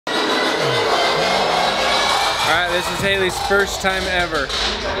Alright, this is Hayley's first time ever.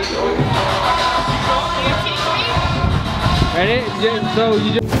 Ready? So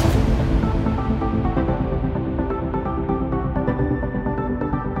you just...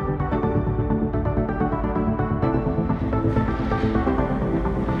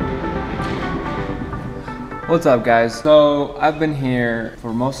 What's up, guys? So I've been here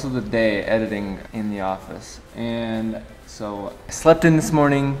for most of the day editing in the office, and so I slept in this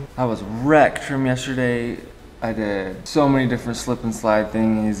morning. I was wrecked from yesterday. I did so many different slip and slide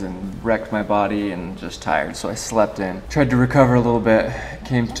thingies and wrecked my body and just tired, so I slept in. Tried to recover a little bit,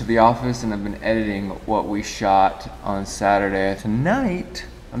 came to the office, and I've been editing what we shot on Saturday. Tonight,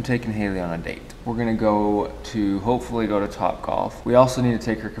 I'm taking Hayley on a date. We're gonna hopefully go to Topgolf. We also need to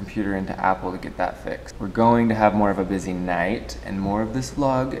take her computer into Apple to get that fixed. We're going to have more of a busy night, and more of this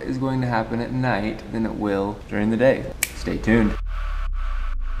vlog is going to happen at night than it will during the day. Stay tuned.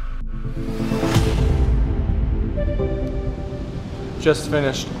 Just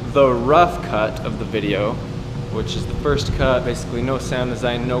finished the rough cut of the video, which is the first cut, basically no sound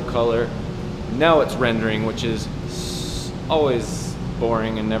design, no color. Now it's rendering, which is always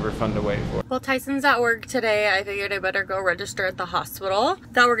boring and never fun to wait for. Well, Tyson's at work today. I figured I better go register at the hospital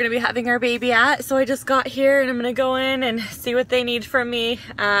that we're gonna be having our baby at. So I just got here and I'm gonna go in and see what they need from me.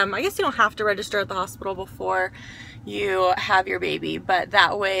 I guess you don't have to register at the hospital before you have your baby, but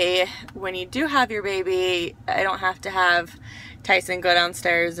that way when you do have your baby, I don't have to have Tyson go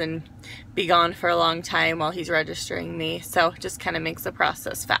downstairs and be gone for a long time while he's registering me. So it just kind of makes the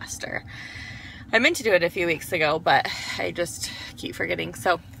process faster. I meant to do it a few weeks ago, but I just keep forgetting.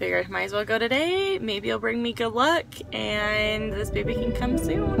 So figured might as well go today. Maybe it'll bring me good luck and this baby can come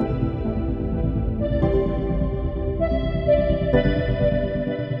soon.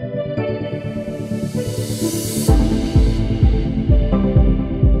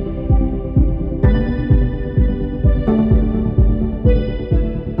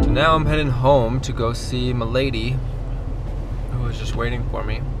 Now I'm heading home to go see my lady who was just waiting for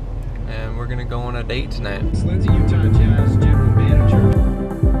me, and we're gonna go on a date tonight. It's Lindsay, Utah Jazz General Manager.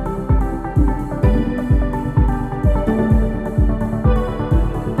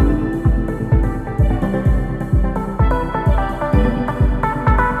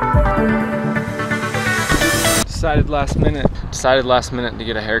 Decided last minute to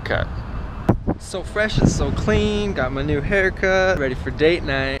get a haircut. So fresh and so clean, got my new haircut, ready for date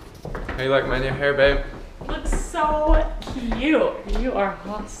night. How you like my new hair, babe? Looks so cute. You are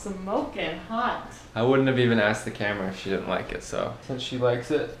hot, smoking hot. I wouldn't have even asked the camera if she didn't like it, so since she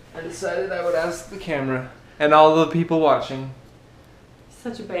likes it, I decided I would ask the camera and all the people watching.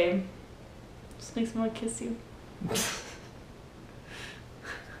 Such a babe. Just makes me want to kiss you.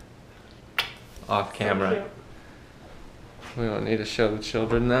 Off camera. So we don't need to show the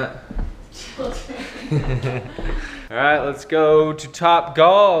children that. Alright, let's go to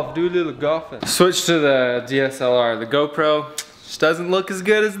Topgolf, do a little golfing. Switch to the DSLR. The GoPro just doesn't look as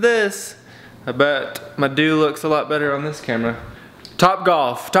good as this. I bet my do looks a lot better on this camera.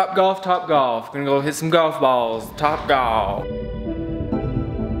 Topgolf, Topgolf, Topgolf. Gonna go hit some golf balls. Topgolf.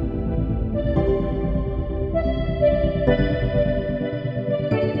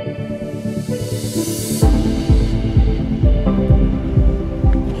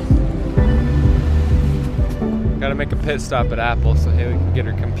 Gotta make a pit stop at Apple so Hayley can get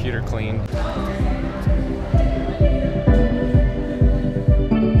her computer clean.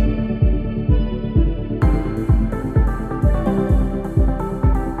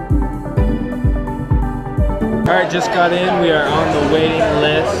 Alright, just got in. We are on the waiting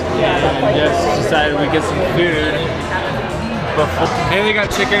list and just decided we'd get some food. Hayley got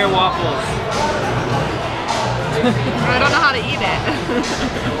chicken and waffles. I don't know how to eat it.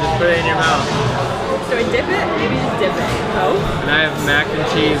 Just put it in your mouth. Do I dip it? Maybe just dip it. Oh. And I have mac and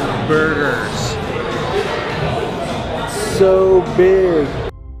cheese burgers. So big.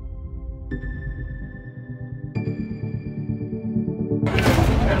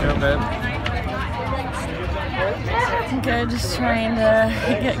 How you doing, babe? Good, just trying to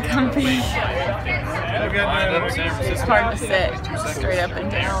get comfy. It's hard to sit straight up and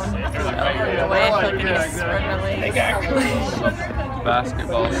down. So in a way, I feel like I need to spread my legs.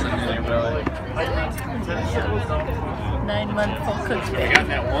 Basketball sitting in your belly. 9-month full cooked baby.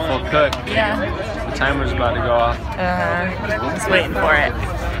 Full cook? Yeah. The timer's about to go off. Just waiting for it.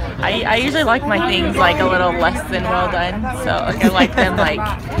 I usually like my things like a little less than well done. So like I like them like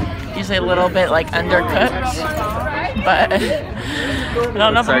usually a little bit like undercooked. But I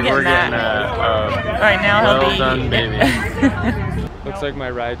don't know if I'm getting that. Right now he'll be. Well done, baby. Looks like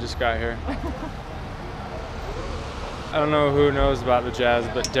my ride just got here. I don't know who knows about the Jazz,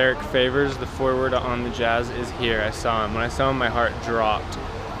 but Derek Favors, the forward on the Jazz, is here. I saw him. When I saw him, my heart dropped.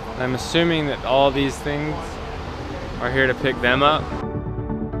 And I'm assuming that all these things are here to pick them up.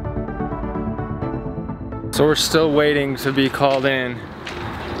 So we're still waiting to be called in.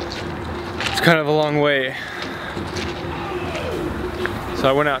 It's kind of a long wait. So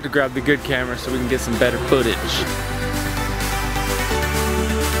I went out to grab the good camera so we can get some better footage.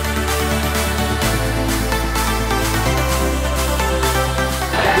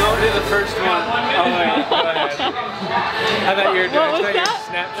 Go to the first one. Oh wait, go ahead. I thought you were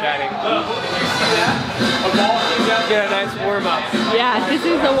Snapchatting. Get a nice warm up. Yeah, this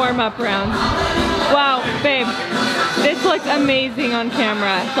is the warm up round. Wow, babe, this looks amazing on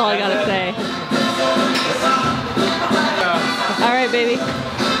camera. That's all I gotta say. All right, baby.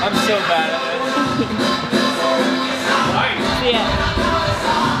 I'm so bad at it. Yeah.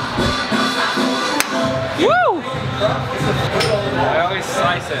 Woo! I always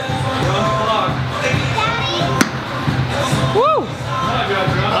slice it. Woo!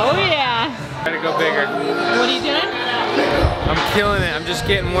 Oh yeah. Gotta go bigger. What are you doing? I'm killing it. I'm just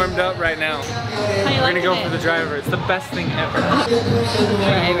getting warmed up right now. How you We're gonna go liking for the driver. It's the best thing ever.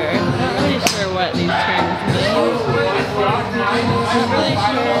 Driver. I'm not really sure what these terms mean. I'm not really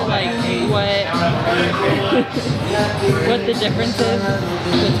sure like what the difference is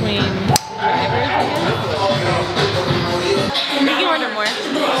between drivers, I guess. You can order more.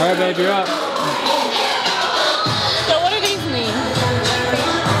 Alright babe, you're up. So what do these mean?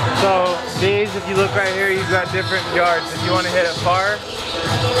 So these, if you look right here, you've got different yards. If you want to hit it far,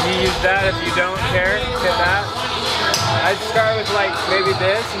 you use that. If you don't care, hit that. I'd start with like maybe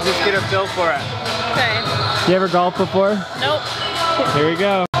this and just get a feel for it. Okay. You ever golfed before? Nope. Here we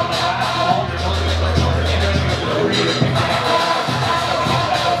go.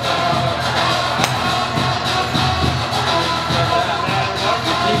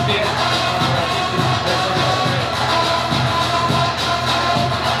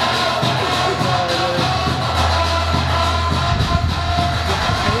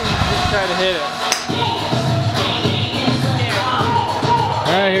 Try to hit it.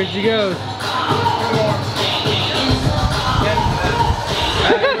 Alright, here she goes.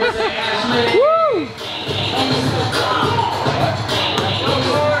 Woo!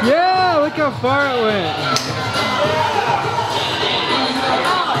 Yeah, look how far it went.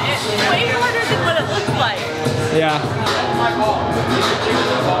 It's way harder than what it looks like. Yeah.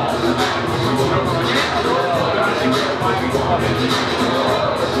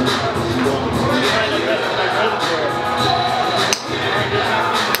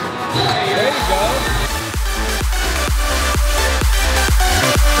 There you go.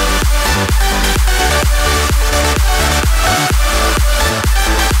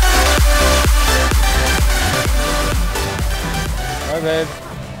 Alright babe,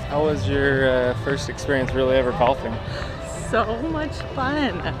 how was your first experience really ever golfing? So much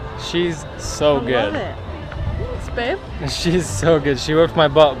fun. She's so good. I love it. Thanks, babe. She's so good. She worked my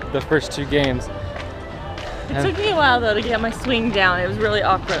butt the first 2 games. It took me a while though to get my swing down. It was really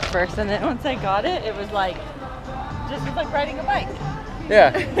awkward at first, and then once I got it, it was like just like riding a bike.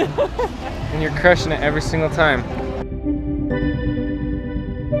 Yeah. And you're crushing it every single time.